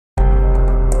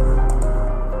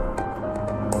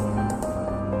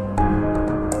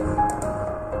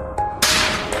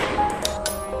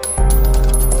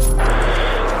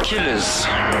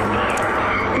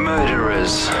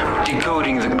Gangsters,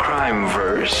 decoding the crime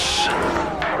verse.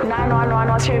 911,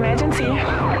 what's your emergency?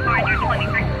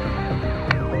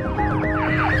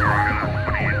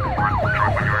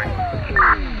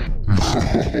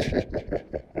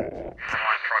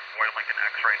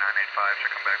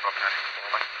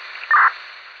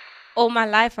 All my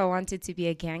life I wanted to be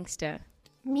a gangster.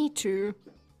 Me too.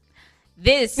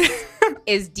 This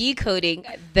is decoding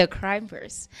the crime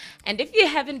verse. And if you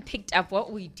haven't picked up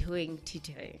what we're doing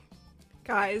today,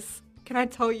 Guys, can I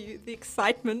tell you the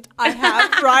excitement I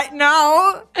have right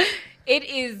now? it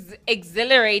is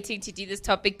exhilarating to do this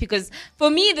topic because for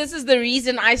me, this is the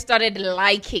reason I started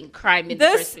liking crime in the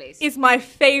first place. This is my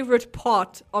favorite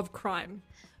part of crime.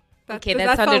 Okay, does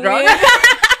that sounded sound wrong. weird?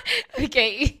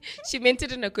 Okay, she meant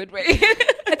it in a good way.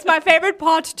 It's my favorite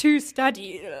part to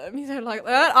study. Me say like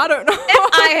that? I don't know.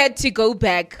 If I had to go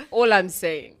back, all I'm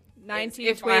saying, 1920s.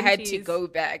 if I had to go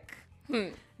back.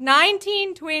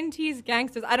 1920s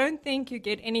gangsters. I don't think you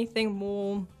get anything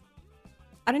more.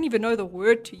 I don't even know the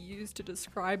word to use to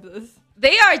describe this.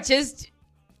 They are just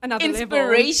Another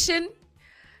inspiration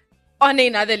on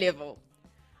another level.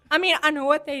 I mean, I know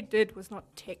what they did was not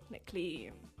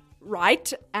technically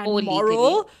right and Or moral,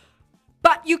 legally.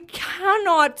 but you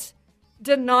cannot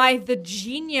deny the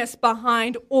genius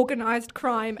behind organized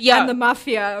crime Yeah. and the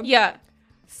mafia. Yeah.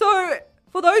 So,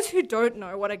 for those who don't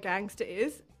know what a gangster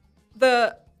is,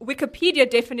 the Wikipedia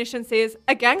definition says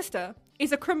a gangster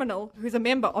is a criminal who's a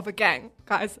member of a gang.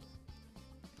 Guys,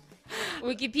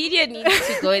 Wikipedia needs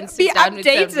to go and Be sit down with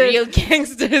updated. some real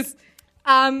gangsters.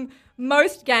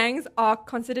 most gangs are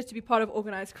considered to be part of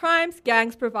organized crimes.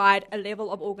 Gangs provide a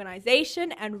level of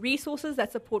organization and resources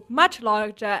that support much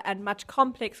larger and much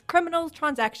complex criminal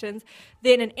transactions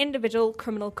than an individual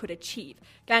criminal could achieve.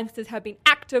 Gangsters have been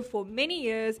active for many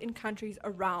years in countries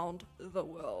around the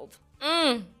world.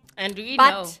 And we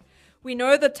But know. we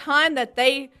know the time that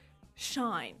they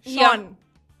shone. Yeah.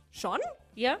 Shone?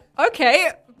 Yeah.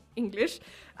 Okay, English.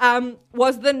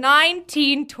 Was the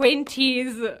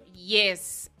 1920s.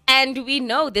 Yes. And we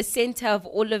know the center of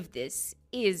all of this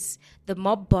is the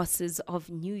mob bosses of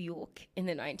New York in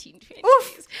the 1920s.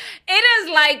 Oof. It is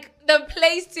like the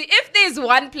place to, if there's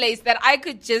one place that I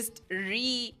could just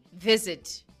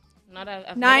revisit. I've never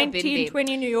been there.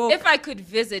 1920 New York. If I could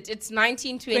visit, it's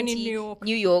 1920 New York.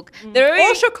 New York. The roaring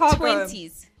Or Chicago.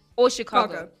 20s. Or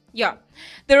Chicago. Chicago. Yeah.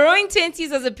 The roaring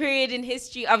 20s was a period in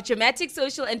history of dramatic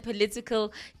social and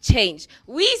political change.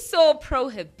 We saw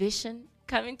prohibition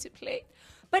come into play.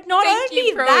 But not Thank only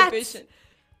you, that, prohibition.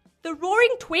 the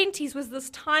Roaring Twenties was this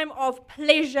time of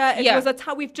pleasure. It Yeah. was a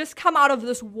time we've just come out of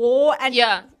this war, and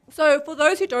Yeah. So for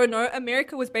those who don't know,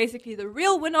 America was basically the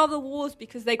real winner of the wars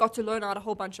because they got to loan out a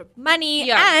whole bunch of money,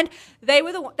 Yeah. and they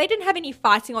were they didn't have any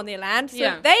fighting on their land, so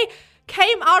Yeah. they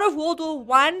came out of World War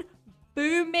One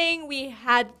booming. We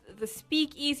had the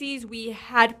speakeasies, we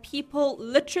had people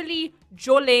literally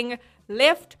jolling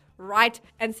left, right,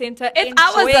 and center. If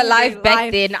I was enjoying alive their back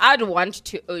life. then, I'd want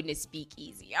to own a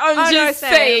speakeasy. I'm Oh, no, just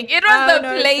same. saying. It was Oh, the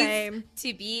no, place same.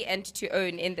 to be and to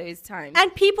own in those times.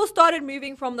 And people started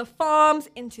moving from the farms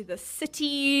into the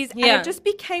cities. Yeah. And it just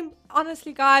became,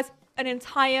 honestly, guys, an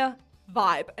entire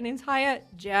vibe, an entire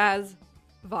jazz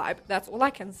vibe. That's all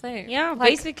I can say. Yeah, Like,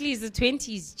 basically it's the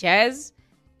 20s, jazz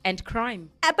and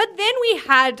crime. But then we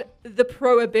had the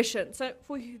prohibition. So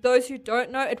for those who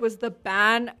don't know, it was the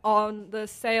ban on the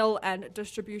sale and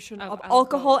distribution Of of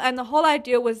alcohol. And the whole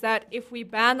idea was that if we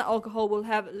ban the alcohol, we'll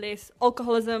have less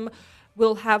alcoholism.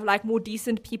 We'll have like more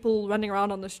decent people running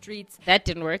around on the streets. That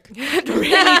didn't work. It really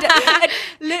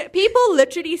did. People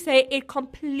literally say it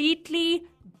completely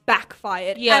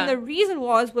backfired. Yeah. And the reason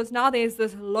was now there's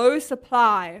this low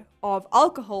supply of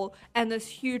alcohol and this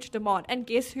huge demand. And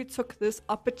guess who took this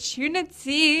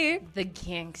opportunity? The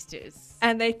gangsters.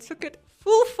 And they took it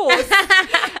full force.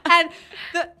 And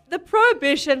the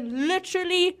prohibition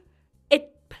literally,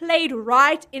 it played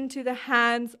right into the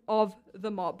hands of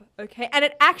the mob, okay? And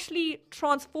it actually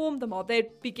transformed the mob. They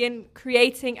began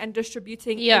creating and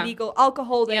distributing Yeah. illegal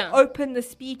alcohol. They Yeah. opened the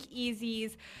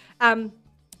speakeasies.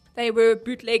 They were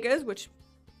bootleggers, which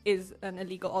is an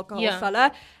illegal alcohol Yeah.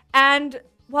 seller. And,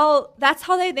 well, that's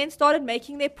how they then started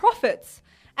making their profits.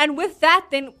 And with that,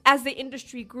 then, as the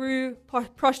industry grew,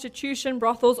 prostitution,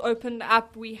 brothels opened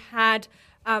up. We had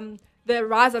the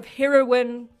rise of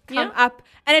heroin come Yeah. up.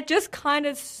 And it just kind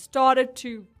of started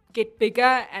to get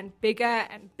bigger and bigger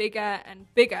and bigger and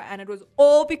bigger. And it was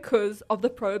all because of the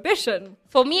prohibition.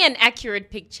 For me, an accurate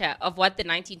picture of what the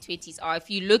 1920s are, if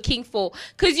you're looking for,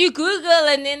 because you Google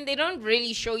and then they don't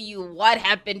really show you what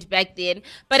happened back then.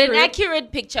 But True. an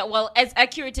accurate picture, well, as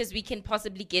accurate as we can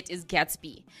possibly get, is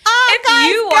Gatsby. Oh, If guys,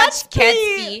 you watch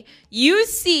Gatsby! Gatsby, you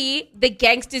see the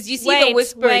gangsters, you see the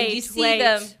whispering, you see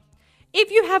them. If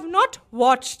you have not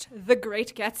watched The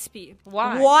Great Gatsby,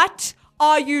 Why? what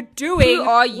are you doing Who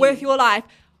are you? with your life?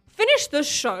 Finish this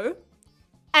show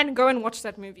and go and watch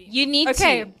that movie. You need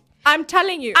okay, to. I'm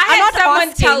telling you. I I'm had not someone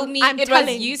asking, tell me I'm it was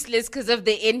telling you. useless because of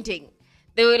the ending.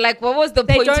 They were like, what was the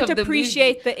They point of don't the movie?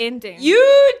 appreciate the ending.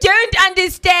 You don't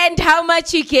understand how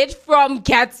much you get from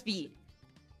Gatsby.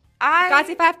 Guys,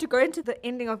 if I have to go into the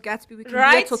ending of Gatsby, we can do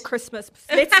Right? it till Christmas.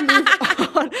 Let's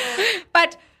move on.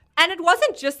 And it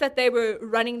wasn't just that they were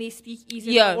running these speakeasies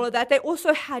Yeah. and all of that. They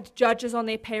also had judges on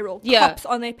their payroll, Yeah. cops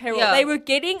on their payroll. Yeah. They were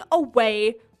getting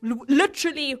away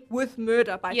literally with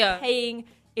murder by Yeah. paying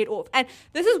it off. And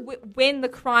this is when the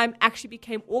crime actually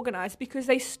became organized, because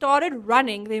they started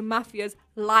running their mafias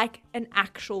like an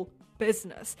actual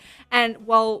business. And,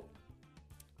 well,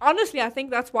 honestly, I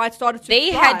think that's why it started to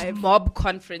They thrive. had mob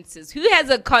conferences. Who has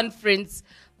a conference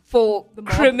for The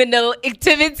mob. criminal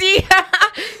activity?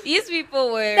 These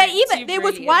people were. There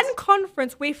was one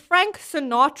conference where Frank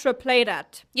Sinatra played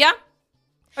at. Yeah.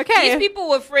 Okay. These people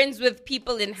were friends with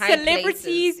people in high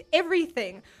Celebrities, places.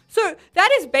 everything. So that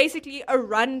is basically a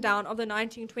rundown of the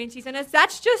 1920s, and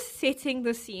that's just setting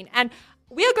the scene. And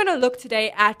we are going to look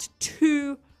today at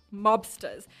two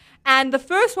mobsters. And the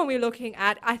first one we're looking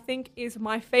at, I think, is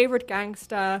my favorite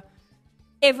gangster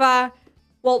ever.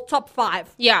 Well, top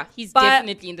 5. Yeah, he's But-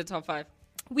 definitely in the top 5.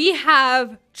 We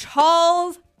have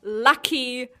Charles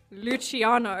Lucky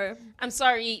Luciano. I'm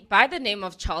sorry, by the name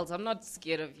of Charles, I'm not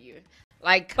scared of you.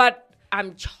 But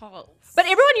I'm Charles. But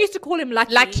everyone used to call him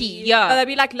Lucky. Lucky, yeah. They'd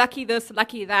be like, Lucky this,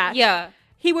 Lucky that. Yeah.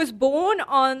 He was born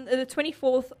on the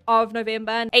 24th of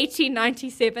November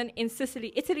 1897 in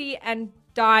Sicily, Italy, and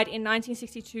died in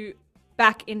 1962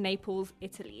 back in Naples,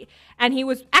 Italy. And he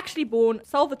was actually born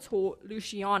Salvatore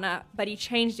Luciana, but he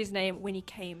changed his name when he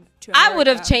came to America. I would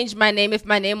have changed my name if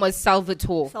my name was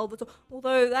Salvatore. Salvatore.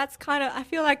 Although that's kind of, I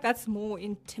feel like that's more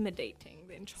intimidating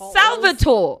than Charles.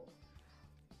 Salvatore.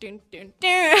 Dun, dun,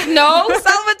 dun. No,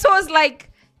 Salvatore's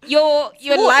like your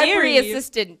more library eerie.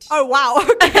 assistant. Oh, wow.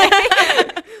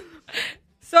 Okay.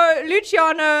 So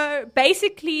Luciano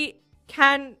basically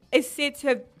is said to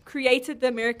have created the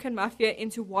American mafia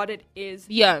into what it is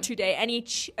today. And he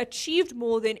achieved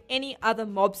more than any other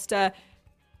mobster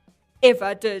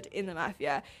ever did in the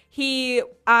mafia. He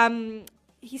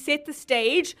set the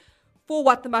stage for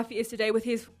what the mafia is today with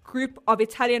his group of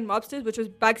Italian mobsters, which was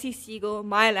Bugsy Siegel,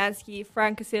 Meyer Lansky,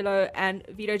 Frank Casello, and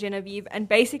Vito Genovese. And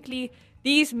basically,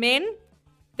 these men,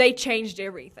 they changed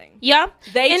everything. Yeah.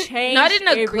 They changed not in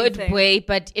a everything. good way,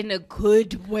 but in a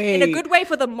good way. In a good way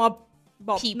for the mob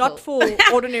People. not for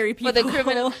ordinary people. For the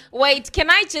criminal. Wait,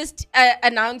 can I just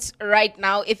announce right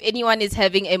now, if anyone is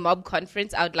having a mob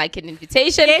conference, I would like an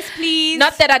invitation. Yes, please.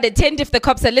 Not that I'd attend if the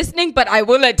cops are listening, but I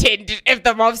will attend if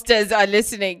the mobsters are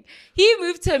listening. He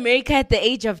moved to America at the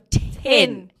age of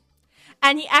 10.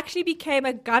 And he actually became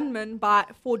a gunman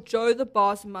for Joe the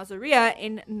Boss Mazzaria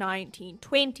in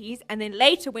 1920s, and then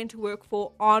later went to work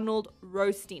for Arnold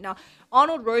Rothstein. Now,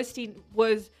 Arnold Rothstein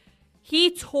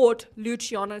he taught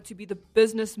Luciano to be the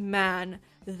businessman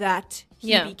that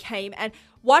he became. And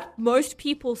what most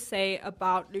people say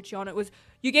about Luciano was,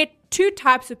 you get two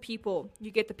types of people.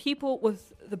 You get the people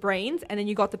with the brains, and then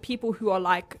you got the people who are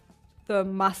like the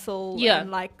muscle and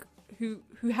like who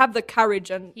have the courage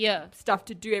and stuff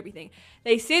to do everything.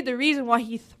 They said the reason why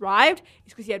he thrived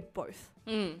is because he had both.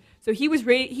 So he was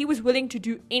willing to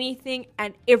do anything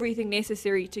and everything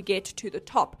necessary to get to the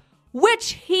top,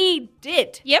 which he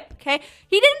did. Yep. Okay.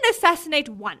 He didn't assassinate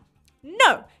one.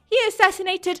 No, he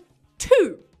assassinated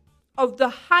 2 of the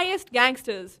highest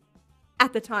gangsters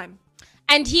at the time.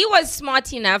 And he was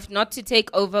smart enough not to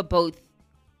take over both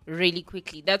really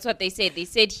quickly. That's what they said. They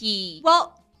said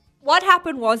Well, what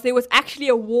happened was there was actually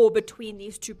a war between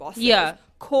these two bosses. Yeah.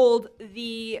 Called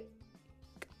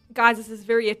guys, this is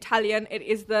very Italian. It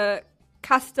is the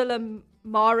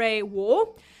Castellamare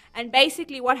War. And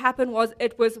basically what happened was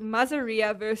it was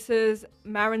Mazzaria versus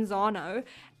Maranzano.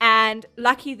 And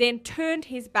Lucky then turned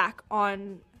his back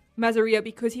on Mazzaria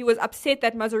because he was upset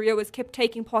that Mazzaria was kept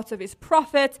taking parts of his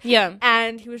profit. Yeah.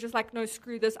 And he was just like, no,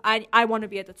 screw this. I want to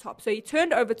be at the top. So he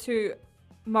turned over to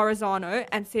Maranzano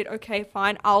and said, okay,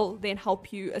 fine, I'll then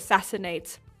help you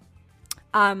assassinate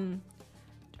Mazzaria.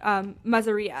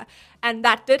 And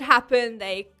that did happen.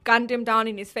 They gunned him down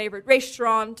in his favorite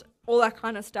restaurant. all that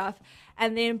kind of stuff.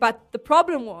 And then, but the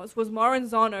problem was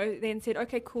Maranzano then said,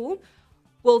 okay, cool,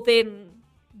 we'll then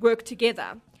work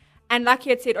together. And Lucky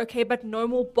had said, okay, but no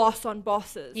more boss on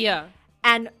bosses. Yeah.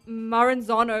 And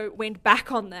Maranzano went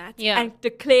back on that Yeah. and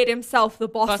declared himself the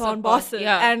boss Boss on of boss, bosses.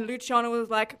 yeah. And Luciano was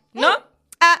like, No,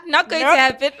 not going Nope. to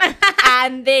happen.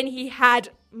 and then he had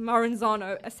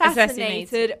Maranzano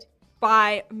assassinated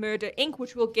by Murder Inc.,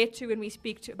 which we'll get to when we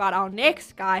speak about our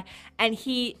next guy. And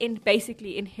he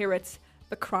basically inherits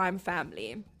the crime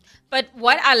family. But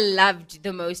what I loved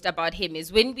the most about him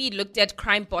is when we looked at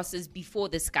crime bosses before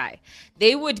this guy,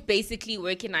 they would basically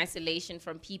work in isolation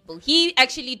from people. He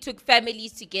actually took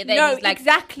families together. No, and he's like,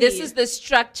 exactly. This is the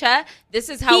structure. This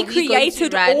is how He we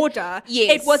created going to run. order.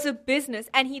 Yes. It was a business.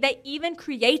 And they even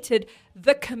created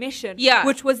the commission, Yeah.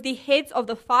 which was the heads of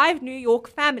the 5 New York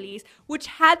families, which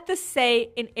had the say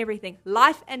in everything,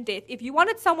 life and death. If you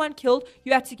wanted someone killed,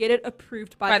 you had to get it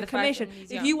approved by the 5 commission. families,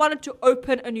 If yeah. you wanted to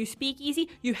open a new speakeasy,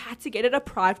 you had to get it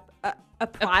approved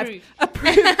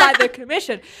by the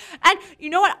commission. And you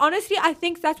know what? Honestly, I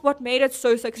think that's what made it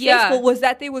so successful was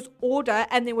that there was order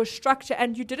and there was structure,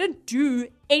 and you didn't do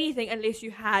anything unless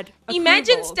you had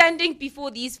Imagine approval. standing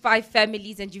before these 5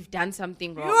 families and you've done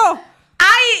something wrong. Yo.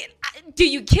 Do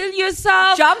you kill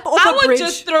yourself? Jump off I a would bridge.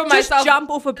 just throw Just myself. jump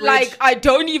off a bridge. Like, I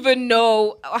don't even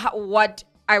know what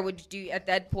I would do at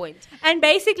that point. And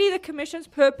basically, the commission's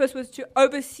purpose was to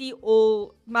oversee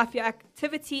all mafia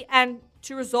activity and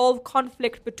to resolve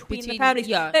conflict between the families.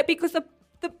 yeah. Because at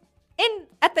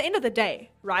the end of the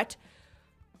day, right,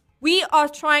 we are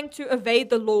trying to evade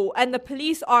the law, and the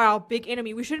police are our big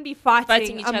enemy. We shouldn't be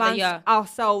fighting each other, amongst yeah.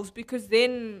 ourselves, because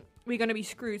then we're going to be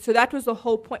screwed. So that was the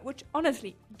whole point, which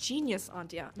honestly, genius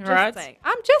idea.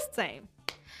 I'm just saying.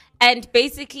 And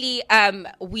basically,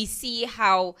 we see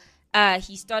how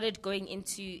he started going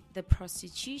into the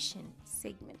prostitution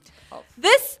segment of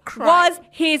This crime. was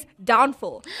his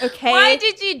downfall, okay? Why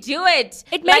did you do it?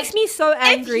 It makes me so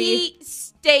angry. If he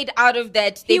stayed out of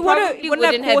that, they He probably wouldn't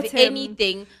have wouldn't have caught him.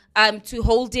 anything to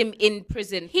hold him in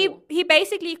prison. He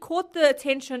basically caught the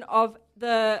attention of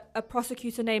a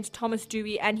prosecutor named Thomas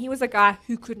Dewey, and he was a guy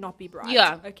who could not be bribed.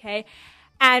 Yeah. Okay.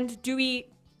 And Dewey,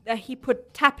 he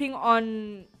put tapping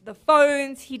on the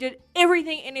phones. He did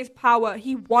everything in his power.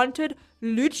 He wanted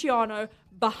Luciano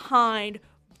behind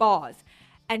bars.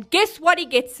 And guess what he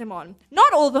gets him on?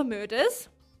 Not all the murders.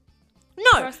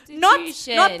 No, not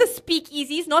the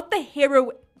speakeasies, not the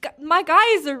heroin. My guy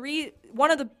is one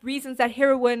of the reasons that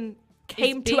heroin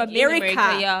came to big in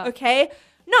America. yeah. Okay?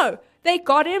 No, they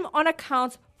got him on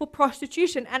account for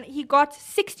prostitution, and he got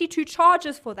 62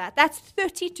 charges for that. That's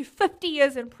 30 to 50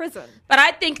 years in prison. But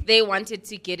I think they wanted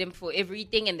to get him for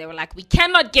everything, and they were like, we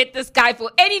cannot get this guy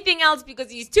for anything else because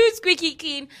he's too squeaky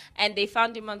clean. And they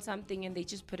found him on something, and they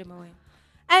just put him away.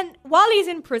 And while he's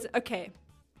in prison, okay,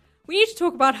 we need to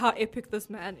talk about how epic this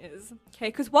man is, okay?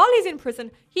 Because while he's in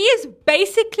prison, he is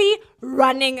basically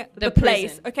running the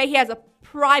place, prison. okay? He has a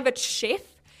private chef.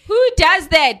 Who does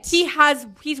that?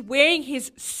 He's wearing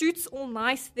his suits all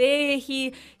nice there.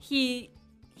 He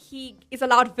is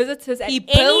allowed visitors at He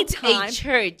any built time. a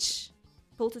church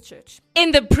Built a church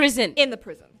in the prison. in the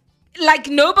prison. Like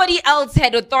nobody else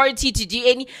had authority to do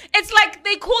any. It's like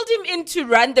they called him in to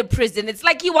run the prison. It's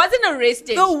like he wasn't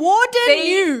arrested. The warden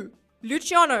knew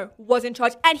Luciano was in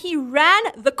charge, and he ran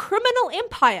the criminal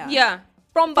empire. Yeah.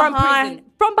 From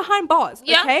behind bars.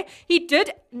 Yeah. Okay. He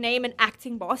did name an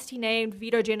acting boss. He named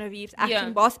Vito Genevieve's acting Yeah.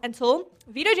 boss until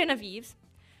Vito Genevieve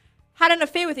had an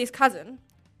affair with his cousin,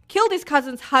 killed his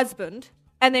cousin's husband,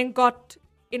 and then got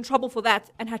in trouble for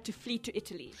that and had to flee to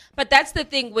Italy. But that's the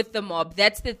thing with the mob.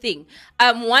 That's the thing.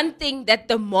 One thing that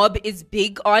the mob is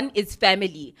big on is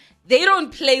family. They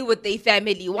don't play with their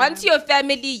family. Once you're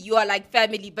family, you are like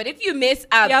family. But if you mess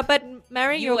up, Yeah, but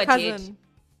marrying you your are cousin. dead.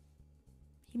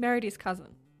 He married his cousin.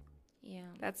 yeah,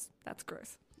 That's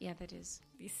gross. yeah, that is.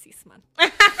 This cis man.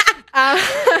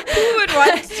 Who would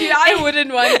want to? I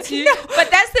wouldn't want to.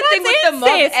 But that's the thing with the mob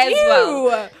incest. as well.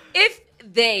 Ew. If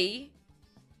they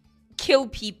kill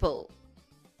people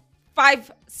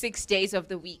 5-6 days of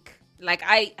the week, like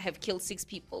I have killed 6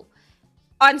 people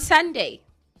on Sunday,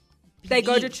 They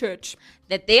go to believe church.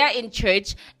 that they are in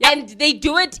church and they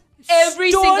do it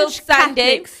every single Staunch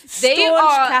Sunday. Catholics. They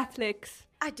Staunch are. Catholics.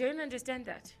 I don't understand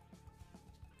that.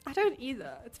 I don't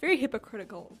either. It's very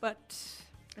hypocritical, but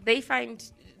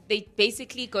They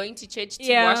basically going to church to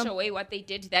Yeah. wash away what they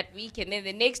did that week, and then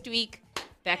the next week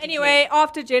back. anyway,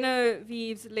 after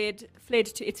Genevieve's fled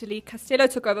to Italy, Castello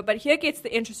took over. But here gets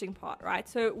the interesting part, right?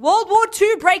 So World War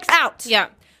II breaks out. Yeah.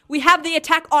 We have the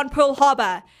attack on Pearl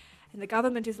Harbor. And the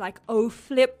government is like, oh,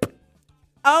 flip.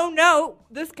 oh no,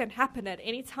 this can happen at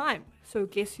any time. So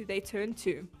guess who they turned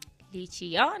to?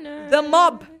 Luciano. The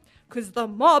mob. Because the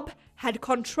mob had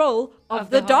control of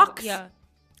the docks. Yeah.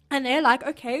 And they're like,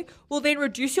 okay, well then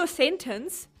reduce your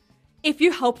sentence if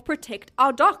you help protect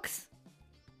our docks.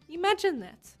 Imagine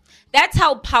that. That's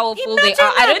how powerful they Imagine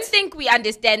are. I that. don't think we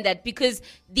understand that because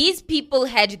these people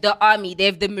had the army, they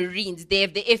have the Marines, they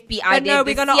have the FBI, But they no, have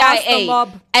we're the gonna CIA, ask the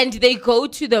mob. and they go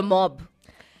to the mob.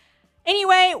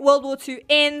 Anyway, World War II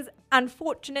ends.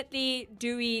 Unfortunately,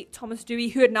 Thomas Dewey,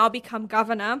 who had now become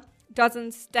governor,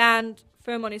 doesn't stand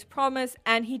firm on his promise,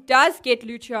 and he does get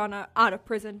Luciano out of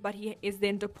prison, but he is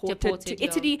then deported to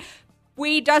Italy, where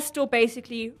he does still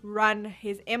basically run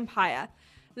his empire.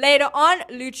 Later on,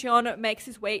 Luciano makes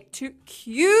his way to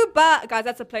Cuba. Guys,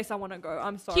 that's a place I want to go.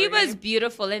 I'm sorry. Cuba's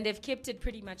beautiful, and they've kept it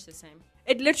pretty much the same.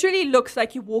 It literally looks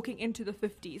like you're walking into the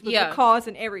 50s with Yeah. the cars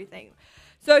and everything.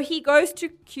 So he goes to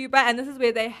Cuba, and this is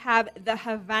where they have the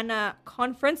Havana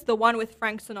Conference, the one with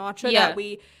Frank Sinatra that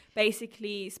we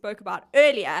basically spoke about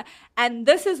earlier. And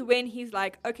this is when he's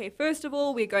like, okay, first of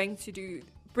all, we're going to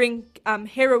bring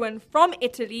heroin from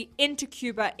Italy into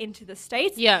Cuba, into the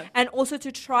States. Yeah. And also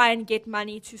to try and get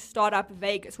money to start up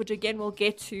Vegas, which again we'll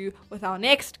get to with our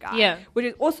next guy. Yeah. Which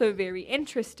is also very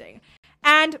interesting.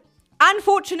 And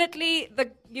unfortunately,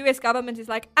 the US government is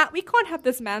like, we can't have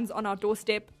this man's on our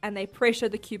doorstep, and they pressure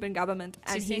the Cuban government,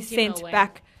 and he's send him sent away.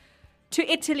 back to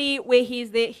Italy, where he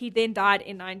then died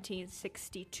in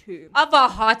 1962. Of a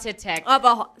heart attack.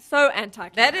 So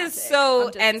anticlimactic. That is so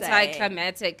I'm just saying.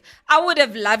 anticlimactic. I would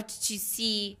have loved to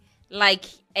see like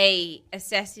a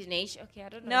assassination. Okay, I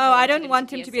don't know. No, I don't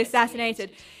want him to be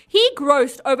assassinated. He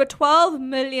grossed over $12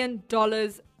 million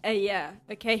a year.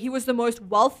 Okay, he was the most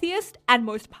wealthiest and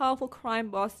most powerful crime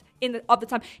boss of the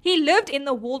time. He lived in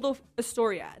the Waldorf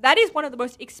Astoria. That is one of the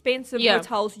most expensive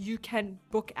hotels you can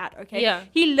book at. Okay, Yeah.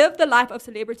 He lived the life of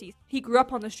celebrities. He grew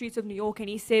up on the streets of New York, and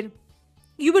he said,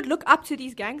 you would look up to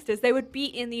these gangsters. They would be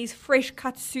in these fresh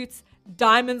cut suits,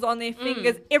 diamonds on their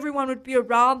fingers. Everyone would be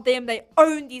around them. They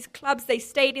owned these clubs. They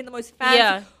stayed in the most fancy.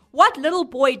 Yeah. What little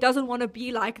boy doesn't want to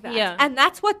be like that? Yeah. And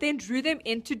that's what then drew them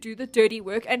in to do the dirty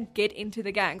work and get into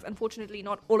the gangs. Unfortunately,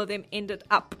 not all of them ended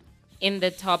up. in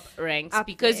the top ranks Up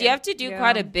because there. you have to do Yeah.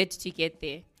 quite a bit to get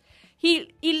there.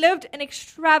 He lived an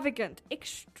extravagant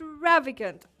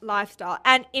lifestyle.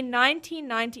 And in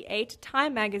 1998,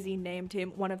 Time magazine named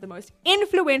him one of the most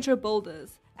influential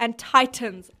builders and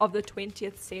titans of the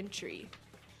 20th century.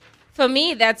 For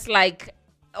me, that's like,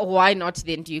 why not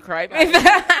then do crime?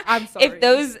 I'm sorry. If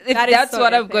That is that's so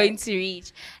what I'm epic. going to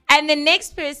reach. And the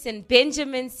next person,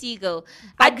 Benjamin Siegel.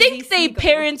 I Bugsy think their Siegel.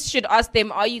 parents should ask them,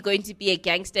 are you going to be a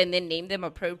gangster, and then name them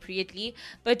appropriately.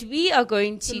 But we are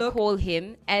going to look- call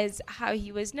him as how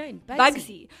he was known.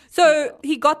 Bugsy. So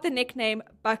he got the nickname,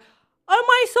 but oh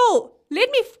my soul,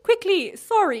 let me quickly,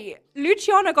 sorry.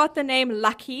 Luciano got the name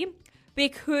Lucky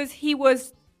because he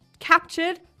was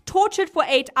captured, tortured for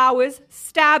 8 hours,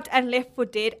 stabbed and left for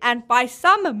dead, and by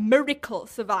some miracle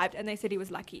survived. And they said he was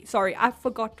lucky. Sorry, I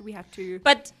forgot we had to.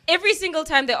 But every single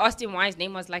time they asked him why his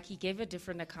name was like, he gave a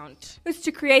different account. It was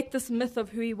to create this myth of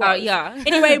who he was. Oh, yeah.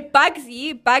 Anyway,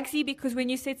 Bugsy, because when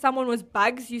you said someone was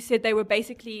bugs, you said they were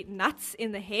basically nuts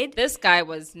in the head. This guy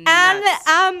was nuts.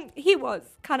 And he was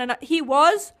kind of he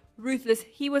was ruthless.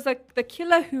 He was the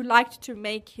killer who liked to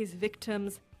make his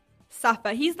victims suffer.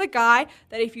 He's the guy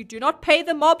that if you do not pay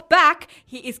the mob back,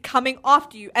 he is coming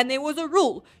after you. And there was a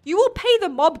rule: you will pay the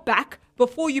mob back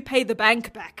before you pay the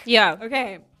bank back. Yeah.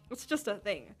 Okay, it's just a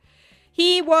thing.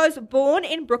 He was born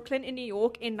in Brooklyn, in New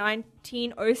York, in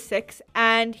 1906,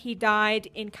 and he died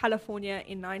in California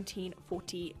in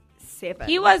 1947.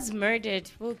 He was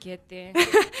murdered. We'll get there.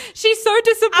 She's so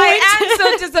disappointed. I am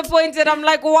so disappointed. I'm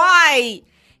like, why?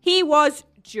 He was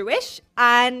Jewish,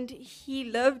 and he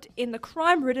lived in the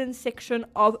crime-ridden section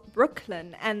of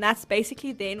Brooklyn, and that's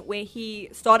basically then where he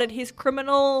started his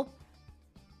criminal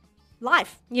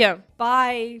life. Yeah.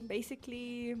 By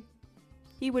basically,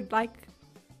 he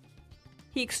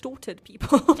extorted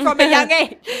people from a young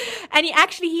age. And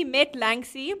he met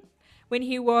Langsy when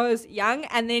he was young,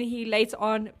 and then he later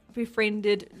on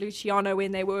befriended Luciano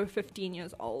when they were 15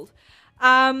 years old.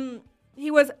 He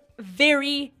was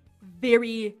very,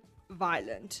 very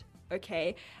violent,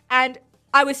 okay? And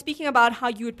I was speaking about how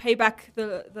you would pay back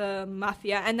the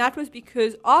mafia, and that was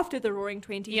because after the Roaring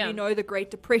Twenties, Yeah. you know, the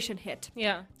Great Depression hit.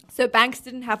 Yeah. So banks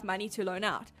didn't have money to loan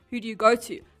out. Who do you go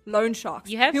to? Loan sharks.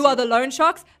 You have Who to. are the loan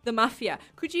sharks? The mafia.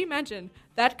 Could you imagine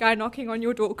that guy knocking on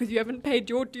your door because you haven't paid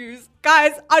your dues?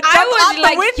 Guys, I'd jump I out would the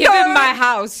like window. give him my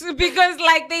house because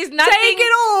like there's nothing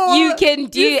it all. you can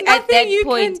do There's at that nothing you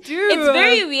point. can do. It's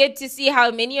very weird to see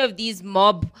how many of these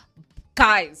mob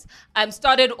guys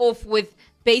started off with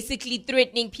basically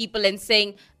threatening people and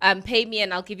saying, pay me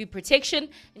and I'll give you protection.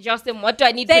 And you ask them, what do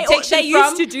I need protection they from?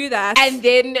 used to do that. And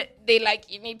then they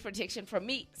like, you need protection from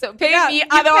me. So pay me,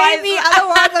 otherwise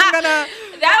I'm gonna...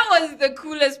 That was the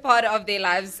coolest part of their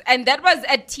lives. And that was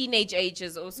at teenage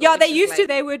ages also. Yeah, they used to.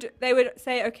 They would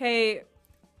say, okay,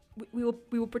 we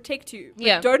will protect you.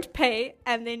 But don't pay,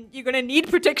 and then you're gonna need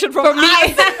protection from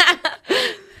me.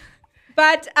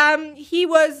 But he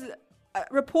was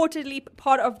reportedly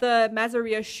part of the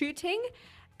Mazaria shooting,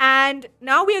 and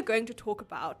now we are going to talk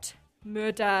about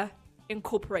Murder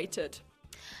Incorporated.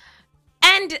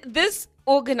 And this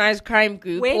organized crime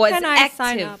group Where was can I active.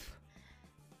 sign up?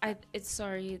 It's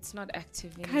not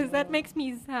active anymore. Because that makes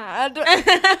me sad.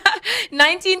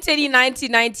 1939 to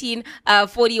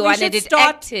 1941, and it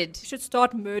acted. We should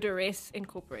start Murderess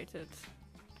Incorporated.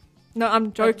 No,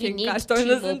 I'm joking, guys. Don't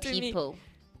listen to me.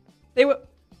 They were...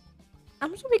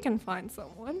 I'm sure we can find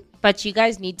someone. But you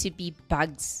guys need to be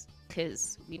bugs,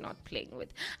 because we're not playing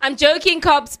with... I'm joking,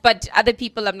 cops, but other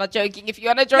people, I'm not joking. If you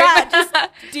want to join... Yeah, just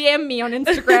DM me on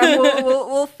Instagram.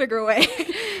 We'll figure a way.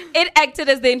 It acted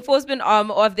as the enforcement arm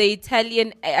of the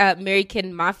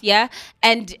Italian-American mafia,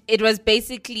 and it was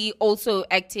basically also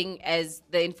acting as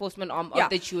the enforcement arm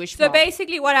of the Jewish mob. So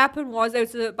basically what happened was there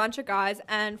was a bunch of guys,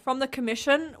 and from the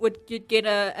commission, you'd get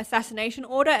an assassination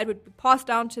order. It would be passed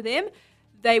down to them.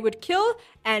 They would kill,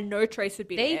 and no trace would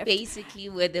be left. They basically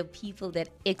were the people that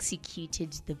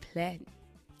executed the plan.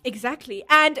 Exactly.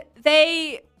 And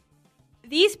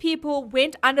these people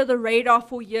went under the radar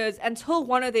for years until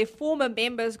one of their former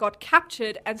members got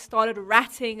captured and started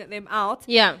ratting them out.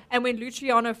 Yeah. And when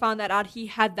Luciano found that out, he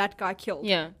had that guy killed.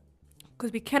 Yeah.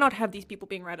 Because we cannot have these people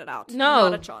being ratted out. No.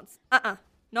 Not a chance.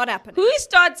 Not happening. Who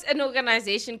starts an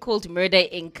organization called Murder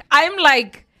Inc.? I'm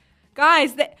like...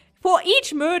 Guys, for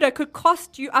each murder could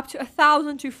cost you up to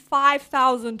 $1,000 to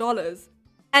 $5,000.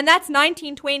 And that's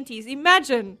 1920s.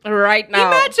 Imagine. Right now.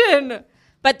 Imagine.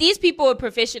 But these people were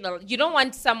professional. You don't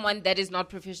want someone that is not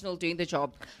professional doing the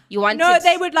job. You want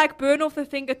they would like burn off the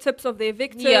fingertips of their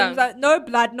victims. Yeah. No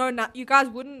blood, you guys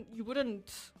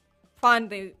wouldn't find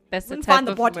the... That's the type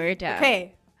of body. murder.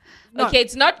 Okay. No. Okay,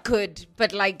 it's not good,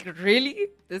 but like,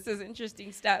 really? This is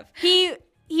interesting stuff.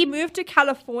 He moved to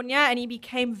California and he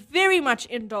became very much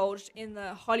indulged in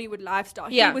the Hollywood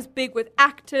lifestyle. Yeah. He was big with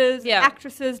actors,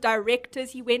 actresses,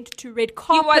 directors. He went to red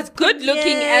carpet. He was good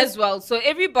looking as well. So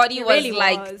everybody was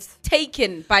really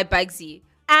taken by Bugsy.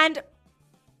 And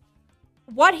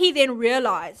what he then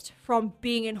realized from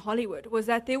being in Hollywood was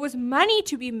that there was money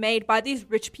to be made by these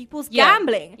rich people's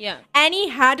gambling. Yeah. And he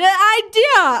had an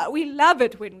idea. We love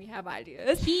it when we have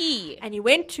ideas. And he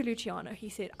went to Luciano. He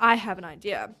said, I have an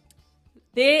idea.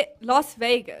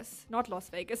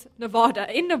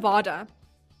 Nevada, in Nevada,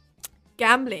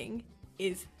 gambling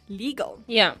is legal.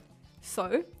 Yeah.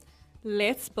 So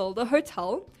let's build a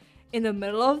hotel in the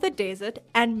middle of the desert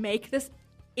and make this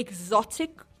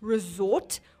exotic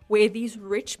resort where these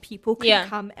rich people can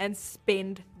come and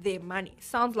spend their money.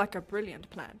 Sounds like a brilliant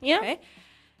plan. Yeah. Okay?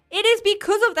 It is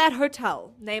because of that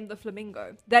hotel, named the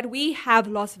Flamingo, that we have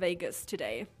Las Vegas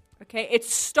today. Okay? It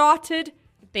started...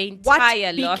 the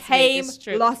entire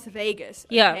Las Vegas.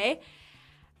 Okay? Yeah.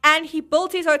 And he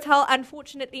built his hotel.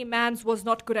 Unfortunately, Mans was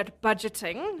not good at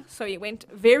budgeting. So he went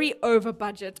very over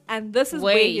budget. And this is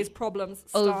where his problems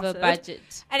started. Over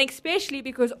budget. And especially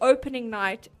because opening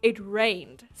night, it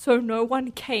rained. So no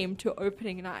one came to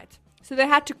opening night. So they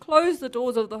had to close the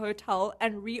doors of the hotel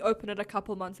and reopen it a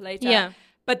couple months later. Yeah.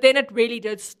 But then it really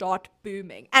did start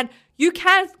booming. And you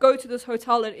can go to this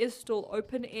hotel. It is still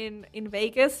open in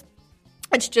Vegas.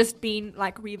 It's just been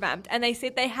like revamped. And they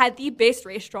said they had the best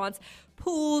restaurants,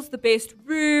 pools, the best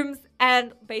rooms,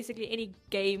 and basically any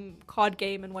card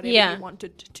game and whatever you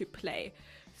wanted to play.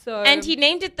 So, and he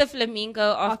named it the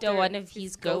Flamingo after one of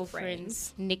his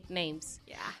girlfriend's nicknames.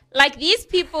 Yeah. Like these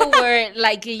people were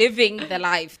like living the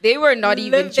life. They were not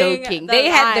even joking. They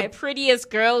had the prettiest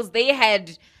girls. They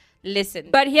had,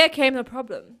 But here came the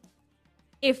problem.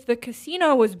 If the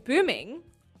casino was booming...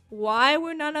 why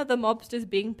were none of the mobsters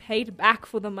being paid back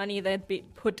for the money they'd been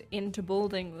put into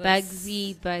building this?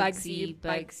 Bugsy.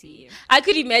 I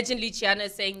could imagine Luciano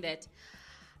saying that.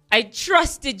 I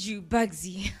trusted you,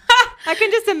 Bugsy. I can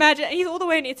just imagine. He's all the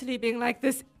way in Italy being like,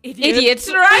 this idiot.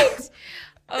 Idiots, right?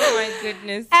 Oh, my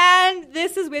goodness. And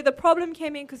this is where the problem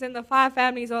came in, because then the 5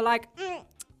 families are like,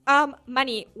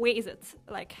 money, where is it?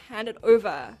 Like, hand it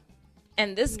over.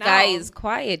 And this guy is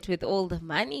quiet with all the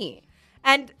money.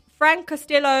 And... Frank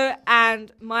Costello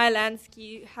and Maya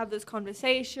Lansky have this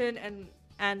conversation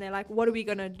and they're like, what are we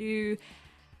going to do?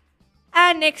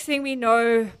 And next thing we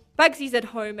know, Bugsy's at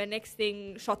home and next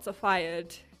thing shots are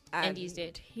fired. And he's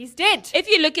dead. He's dead. If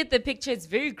you look at the picture, it's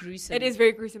very gruesome. It is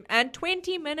very gruesome. And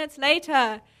 20 minutes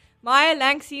later, Maya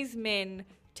Langsey's men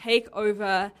take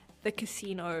over the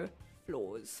casino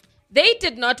floors. They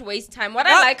did not waste time. What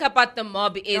I like about the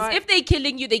mob is if they're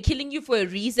killing you for a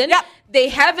reason. Yep. They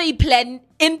have a plan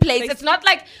in place. It's not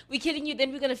like we're killing you,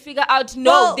 then we're going to figure out.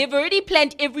 No, they've already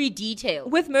planned every detail.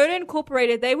 With Murder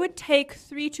Incorporated, they would take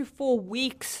 3 to 4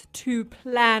 weeks to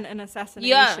plan an assassination.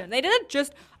 Yeah. They didn't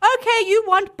just, okay, you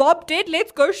want Bob dead,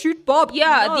 let's go shoot Bob.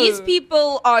 Yeah, No. these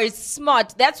people are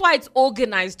smart. That's why it's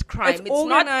organized crime. It's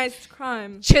organized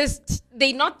crime.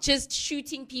 They're not just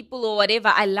shooting people or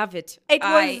whatever. I love it.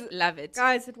 I love it.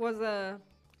 Guys, it was a...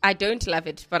 I don't love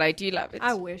it, but I do love it.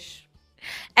 I wish.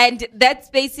 And that's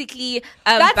basically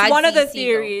that's Bugsy one of the Siegel.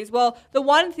 theories. Well, the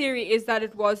one theory is that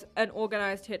it was an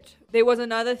organized hit. There was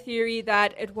another theory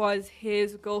that it was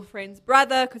his girlfriend's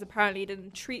brother, because apparently he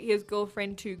didn't treat his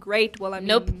girlfriend too great. Well, I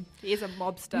mean, he is a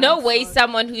mobster. No way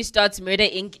someone who starts Murder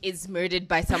Inc. is murdered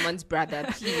by someone's brother,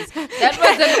 please. That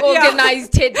was an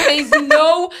organized hit. There's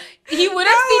he would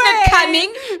have seen it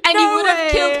coming, and he would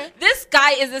have killed. This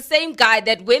guy is the same guy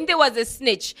that when there was a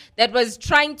snitch that was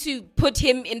trying to put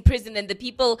him in prison and the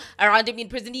people around him in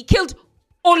prison, he killed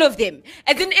all of them.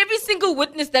 And then every single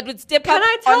witness that would step up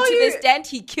onto the stand,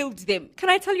 he killed them. Can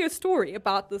I tell you a story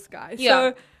about this guy? Yeah.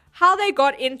 So how they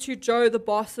got into Joe the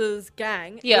Boss's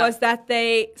gang was that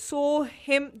they saw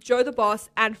him, Joe the Boss,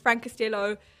 and Frank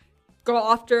Costello go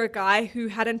after a guy who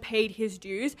hadn't paid his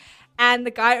dues. And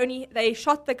they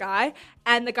shot the guy,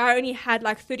 and the guy only had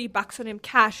like $30 on him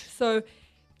cash. So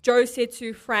Joe said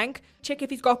to Frank, check if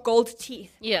he's got gold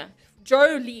teeth. Yeah.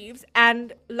 Joe leaves,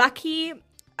 and Lucky,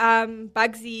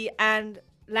 Bugsy, and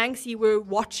Langsey were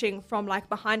watching from like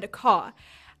behind a car.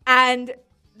 And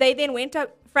they then went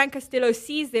up. Frank Costello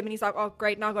sees them, and he's like, oh,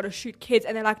 great, now I got to shoot kids.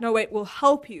 And they're like, no, wait, we'll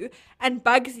help you. And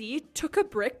Bugsy took a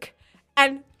brick,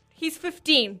 and he's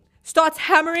 15, starts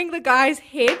hammering the guy's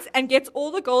heads and gets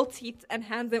all the gold teeth and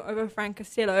hands them over Frank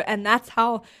Costello. And that's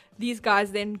how these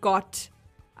guys then got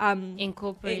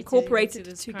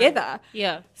incorporated together. Crime.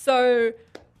 Yeah. So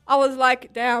I was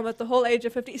like, damn, at the whole age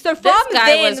of 50. So from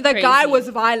then, the guy was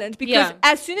violent because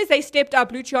as soon as they stepped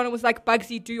up, Luciano was like,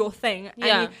 Bugsy, do your thing.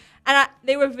 Yeah. And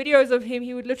there were videos of him.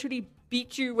 He would literally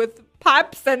beat you with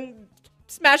pipes and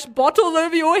smash bottles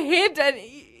over your head. And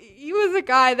he was a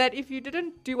guy that if you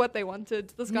didn't do what they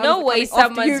wanted, this guy no way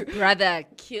someone's brother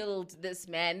killed this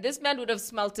man. This man would have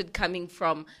smelt it coming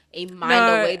from a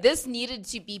mile away. This needed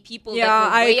to be people that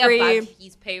were way above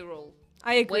his payroll.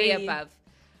 I agree. Way above.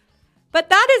 But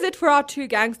that is it for our 2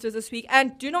 gangsters this week.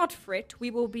 And do not fret,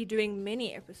 we will be doing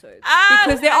many episodes.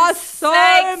 Because there are so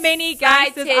many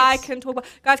gangsters I can talk about.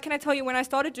 Guys, can I tell you, when I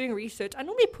started doing research, I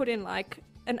normally put in like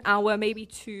an hour, maybe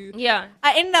 2. Yeah.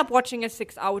 I ended up watching a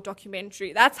 6-hour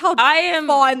documentary. That's how I am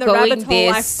far in the rabbit hole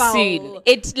I fell. Soon.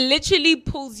 It literally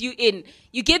pulls you in.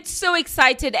 You get so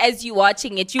excited as you're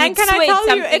watching it. And can I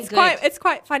tell you, it's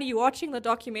quite funny. You're watching the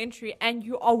documentary and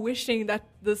you are wishing that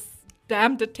this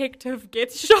damn detective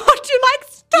gets shot. You're like,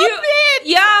 stop it!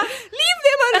 Yeah. Leave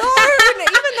them alone!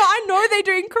 Even though I know they're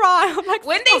doing crime. I'm like,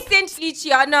 when they sent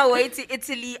Luciano away to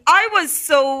Italy, I was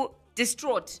so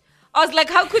distraught. I was like,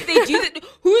 how could they do that?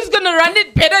 Who's going to run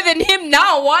it better than him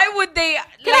now? Why would they?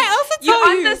 Can I also tell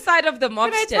you? You're on the side of the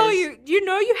mobsters. Can I tell you,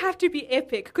 you have to be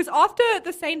epic. Because after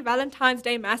the St. Valentine's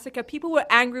Day massacre, people were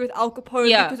angry with Al Capone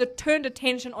because it turned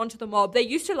attention onto the mob.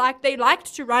 They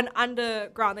liked to run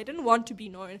underground. They didn't want to be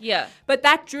known. Yeah. But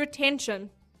that drew attention.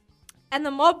 And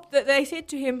the mob, they said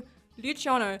to him,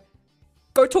 Luciano,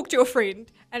 go talk to your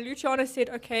friend. And Luciano said,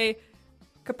 okay,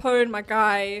 Capone, my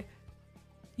guy,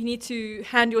 you need to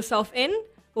hand yourself in.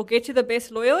 We'll get you the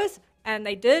best lawyers. And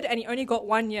they did. And he only got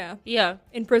 1 year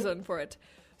in prison for it.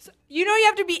 So, you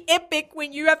have to be epic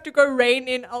when you have to go rein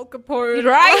in Al Capone.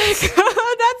 Right?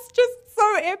 That's just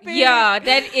so epic. Yeah,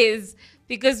 that is.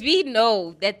 Because we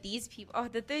know that these people...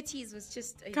 the 30s was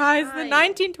just... Guys, the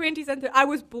 1920s and... I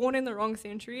was born in the wrong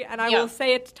century. And I will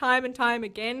say it time and time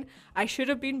again. I should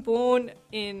have been born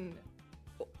in...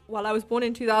 Well, I was born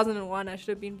in 2001. I should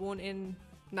have been born in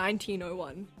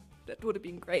 1901. That would have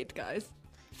been great, guys.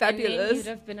 Fabulous. And then you'd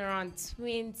have been around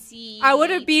 20. I would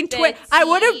have been 20. I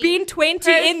would have been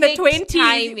 20 in the 20s.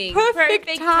 Timing.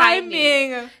 Perfect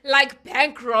timing. Like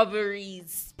bank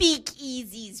robberies,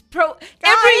 speakeasies,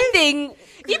 everything.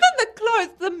 Even the clothes,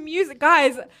 the music,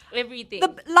 guys. Everything.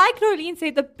 Like Nolene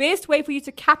said, the best way for you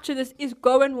to capture this is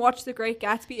go and watch The Great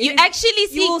Gatsby. You actually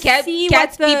see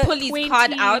Gatsby pull his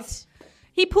card out.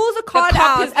 He pulls a card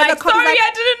out. And the cop is like,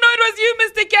 I didn't know it was you,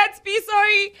 Mr. Gatsby.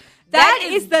 Sorry. That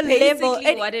is the level.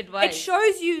 What it was. It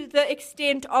shows you the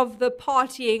extent of the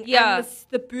partying and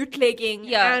the bootlegging.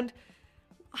 Yeah. And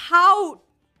how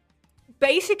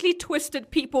basically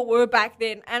twisted people were back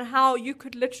then, and how you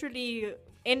could literally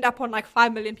end up on like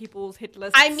 5 million people's hit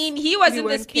lists. I mean, he was in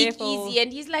the speakeasy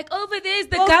and he's like, over there's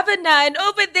the governor and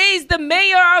over there's the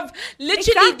mayor of...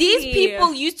 Literally, these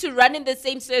people used to run in the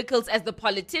same circles as the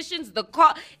politicians,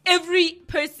 every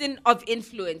person of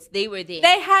influence. They were there.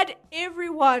 They had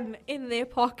everyone in their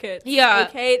pocket. Yeah.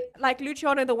 Okay? Like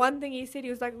Luciano, the one thing he said,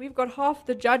 he was like, we've got half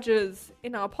the judges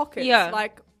in our pockets. Yeah.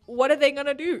 Like, what are they going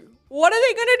to do? What are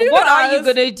they going to do? What are you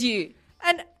going to do?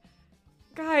 And...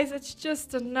 guys, it's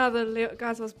just another...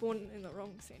 guys, I was born in the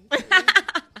wrong century.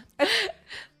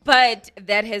 But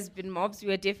that has been Mobs.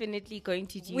 We are definitely going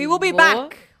to do We will be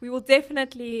back. We will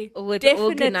definitely... with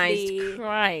organized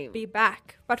crime. Be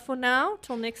back. But for now,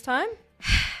 till next time...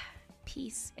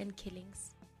 peace and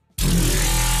killings.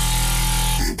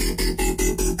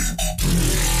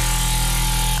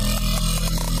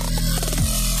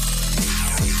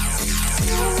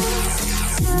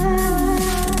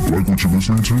 Like what you're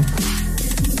listening to?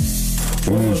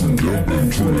 Follow us on Yelp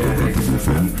and Twitter at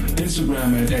ActiveFM,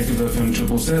 Instagram at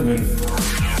ActiveFM777,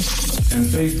 and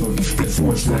Facebook at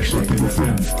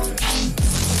 /ActiveFM.